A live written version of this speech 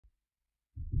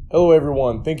Hello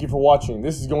everyone, thank you for watching.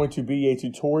 This is going to be a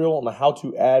tutorial on how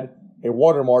to add a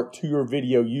watermark to your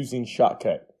video using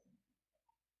Shotcut.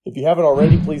 If you haven't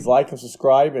already, please like and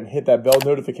subscribe and hit that bell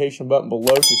notification button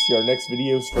below to see our next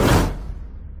videos first.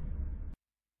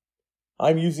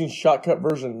 I'm using Shotcut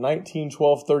version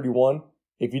 19.12.31.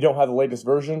 If you don't have the latest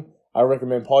version, I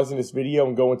recommend pausing this video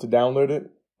and going to download it,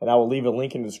 and I will leave a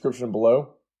link in the description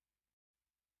below.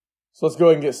 So let's go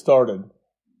ahead and get started.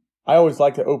 I always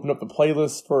like to open up the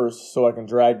playlist first so I can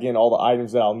drag in all the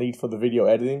items that I'll need for the video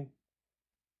editing.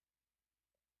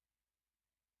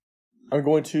 I'm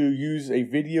going to use a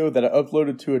video that I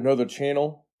uploaded to another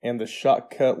channel and the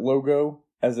Shotcut logo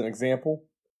as an example.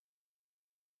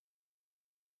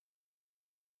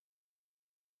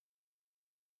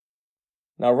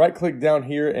 Now right click down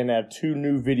here and add two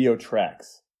new video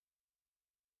tracks.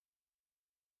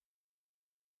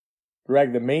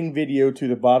 Drag the main video to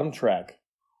the bottom track.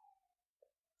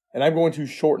 And I'm going to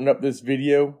shorten up this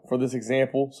video for this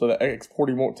example so that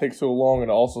exporting won't take so long and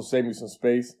also save me some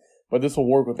space. But this will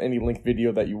work with any length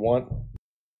video that you want.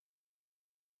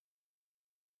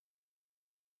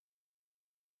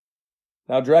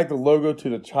 Now drag the logo to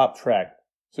the top track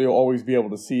so you'll always be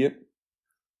able to see it.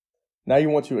 Now you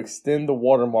want to extend the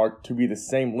watermark to be the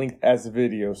same length as the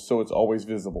video so it's always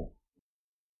visible.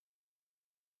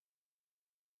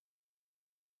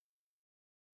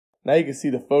 Now you can see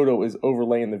the photo is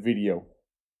overlaying the video,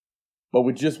 but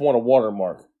we just want a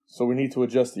watermark, so we need to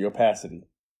adjust the opacity.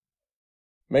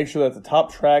 Make sure that the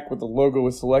top track with the logo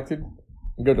is selected,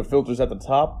 and go to filters at the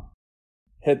top,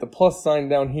 hit the plus sign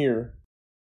down here,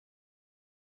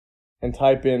 and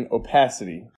type in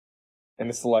opacity, and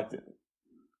it's selected.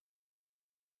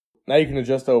 Now you can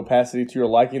adjust the opacity to your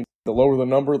liking. The lower the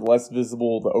number, the less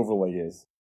visible the overlay is.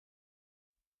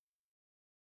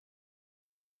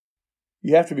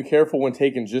 You have to be careful when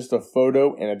taking just a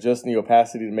photo and adjusting the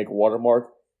opacity to make a watermark,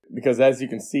 because as you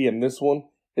can see in this one,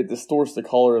 it distorts the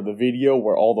color of the video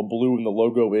where all the blue in the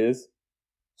logo is.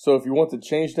 So if you want to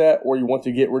change that or you want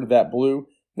to get rid of that blue,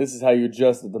 this is how you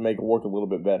adjust it to make it work a little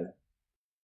bit better.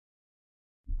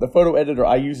 The photo editor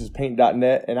I use is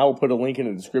paint.net, and I will put a link in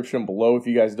the description below if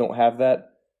you guys don't have that.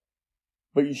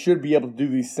 But you should be able to do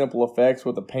these simple effects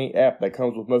with the Paint app that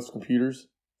comes with most computers.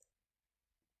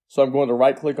 So I'm going to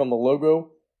right click on the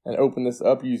logo and open this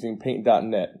up using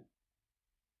paint.net.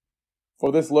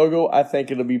 For this logo, I think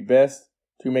it'll be best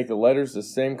to make the letters the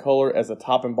same color as the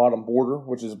top and bottom border,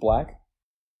 which is black.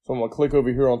 So I'm going to click over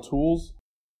here on Tools,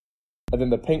 and then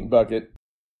the paint bucket,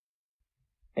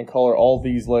 and color all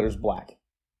these letters black.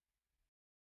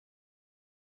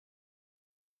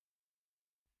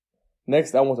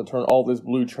 Next, I want to turn all this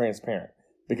blue transparent,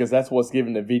 because that's what's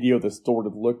giving the video the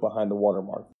distorted look behind the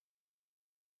watermark.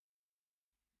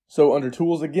 So under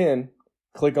Tools again,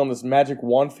 click on this magic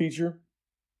wand feature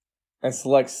and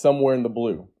select somewhere in the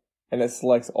blue. And it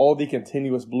selects all the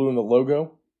continuous blue in the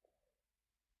logo.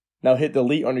 Now hit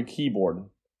delete on your keyboard.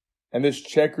 And this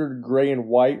checkered gray and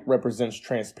white represents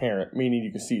transparent, meaning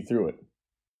you can see through it.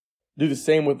 Do the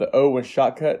same with the O in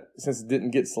Shotcut since it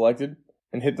didn't get selected,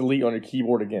 and hit delete on your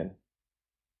keyboard again.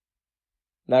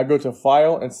 Now go to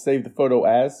File and save the photo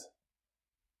as.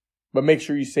 But make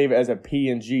sure you save it as a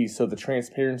PNG so the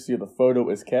transparency of the photo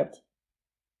is kept.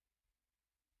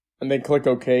 And then click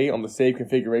OK on the save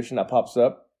configuration that pops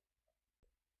up.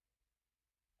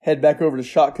 Head back over to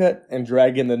Shotcut and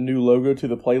drag in the new logo to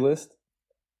the playlist.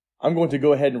 I'm going to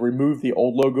go ahead and remove the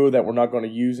old logo that we're not going to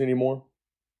use anymore.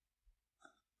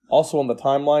 Also on the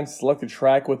timeline, select the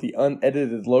track with the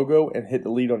unedited logo and hit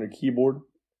delete on your keyboard.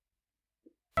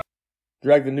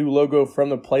 Drag the new logo from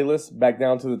the playlist back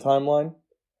down to the timeline.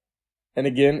 And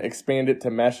again, expand it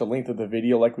to match the length of the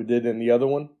video like we did in the other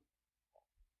one.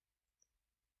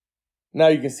 Now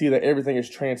you can see that everything is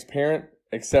transparent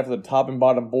except for the top and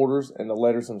bottom borders and the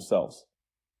letters themselves.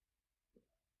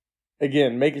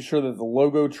 Again, making sure that the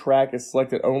logo track is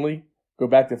selected only, go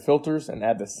back to filters and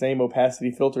add the same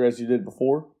opacity filter as you did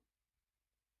before,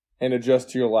 and adjust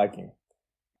to your liking.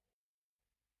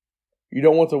 You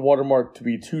don't want the watermark to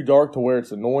be too dark to where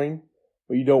it's annoying,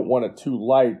 but you don't want it too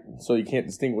light so you can't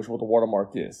distinguish what the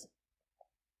watermark is.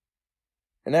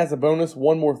 And as a bonus,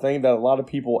 one more thing that a lot of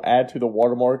people add to the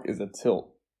watermark is a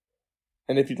tilt.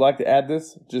 And if you'd like to add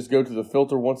this, just go to the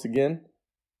filter once again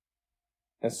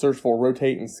and search for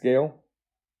rotate and scale.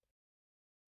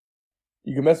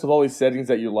 You can mess with all these settings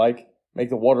that you like, make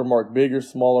the watermark bigger,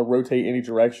 smaller, rotate any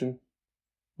direction.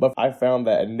 But I found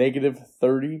that a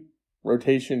 -30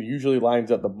 rotation usually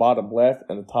lines up the bottom left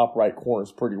and the top right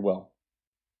corners pretty well.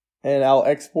 And I'll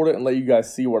export it and let you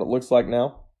guys see what it looks like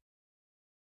now.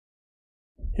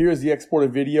 Here is the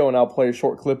exported video, and I'll play a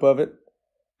short clip of it.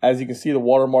 As you can see, the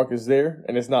watermark is there,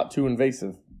 and it's not too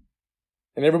invasive.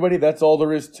 And everybody, that's all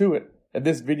there is to it. If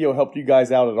this video helped you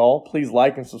guys out at all, please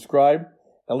like and subscribe,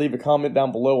 and leave a comment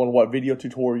down below on what video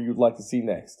tutorial you'd like to see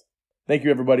next. Thank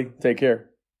you, everybody. Take care.